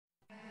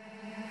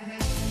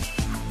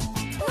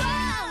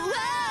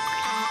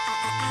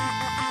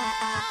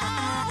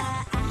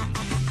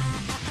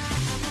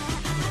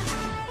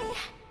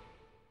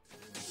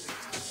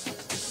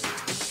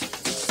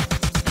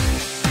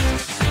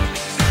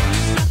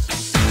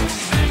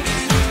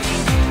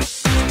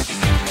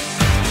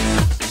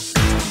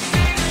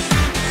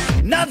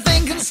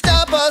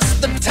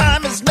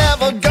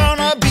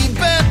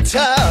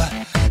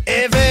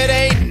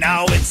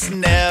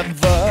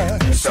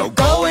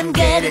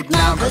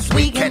'cause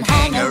we can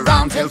hang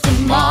around till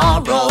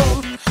tomorrow.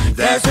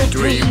 There's a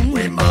dream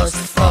we must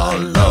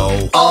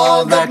follow.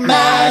 All that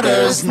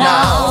matters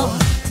now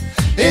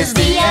is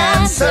the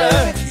answer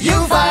you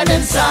find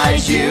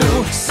inside you.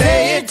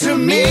 Say it to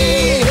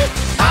me.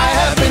 I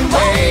have been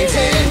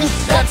waiting,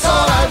 that's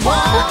all I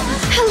want.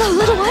 Hello,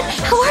 little one.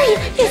 How are you?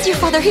 Is your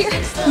father here?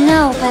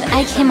 No, but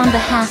I came on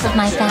behalf of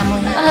my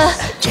family.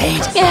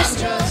 Jade. Yes.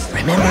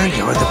 Remember,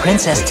 you're the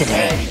princess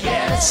today.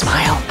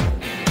 Smile.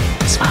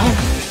 Smile.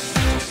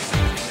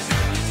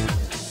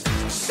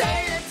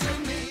 Say it to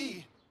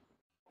me.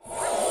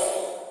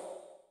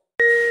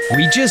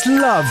 We just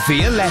love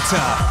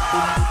Violetta.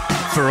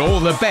 For all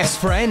the best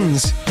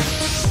friends,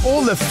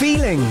 all the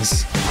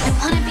feelings, I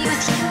want to be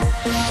with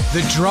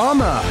you. the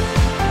drama,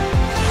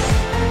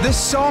 the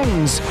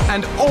songs,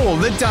 and all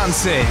the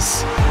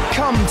dances.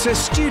 Come to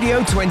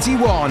Studio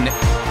 21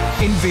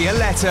 in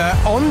Violetta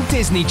on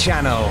Disney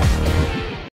Channel.